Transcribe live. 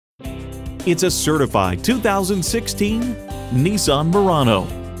It's a certified 2016 Nissan Murano.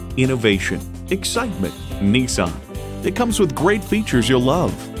 Innovation, excitement, Nissan. It comes with great features you'll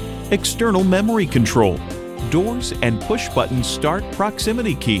love. External memory control, doors and push-button start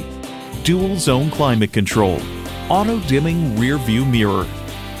proximity key, dual zone climate control, auto-dimming rear view mirror,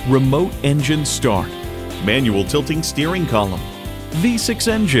 remote engine start, manual tilting steering column, V6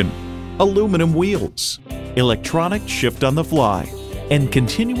 engine, aluminum wheels, electronic shift on the fly, and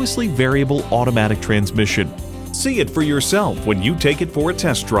continuously variable automatic transmission. See it for yourself when you take it for a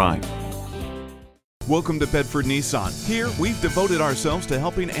test drive. Welcome to Bedford Nissan. Here, we've devoted ourselves to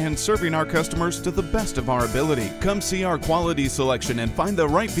helping and serving our customers to the best of our ability. Come see our quality selection and find the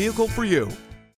right vehicle for you.